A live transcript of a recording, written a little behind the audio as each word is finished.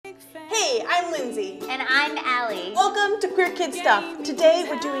Hey, I'm Lindsay. And I'm Ali. Welcome to Queer Kid Stuff. Today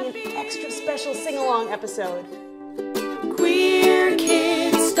we're doing an extra special sing-along episode. Queer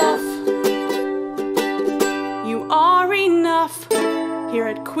Kid Stuff. You are enough here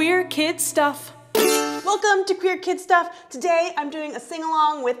at Queer Kid Stuff. Welcome to Queer Kid Stuff. Today I'm doing a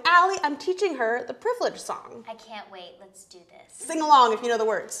sing-along with Ali. I'm teaching her the Privilege song. I can't wait. Let's do this. Sing along if you know the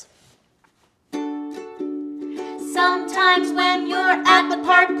words. Sometimes when you're at the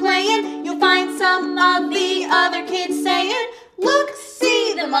park playing, you'll find some of the other kids saying, "Look,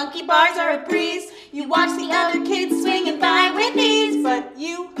 see, the monkey bars are a breeze." You watch the other kids swinging by with ease, But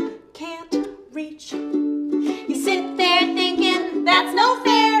you can't reach. you sit there thinking, that's no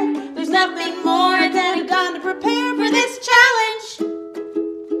fair. There's nothing more than a gun to prepare for this challenge.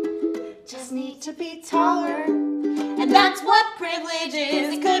 Just need to be taller. And that's what privilege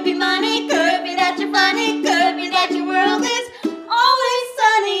is. It could be money, could be that you're funny, could be that your world is always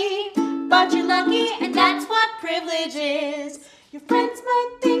sunny. But you're lucky, and that's what privilege is. Your friends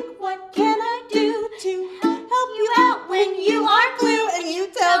might think, what can I do to help you out when you are blue? And you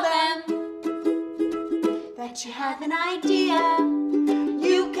tell them that you have an idea.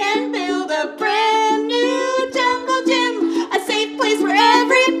 You can build a brand new jungle gym, a safe place where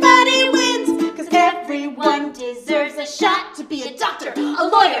everybody wins. Cause everyone deserves a shot to be a doctor, a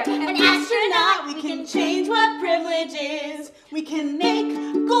lawyer, an astronaut. We can change what privilege is. We can make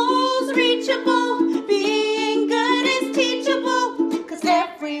goals reachable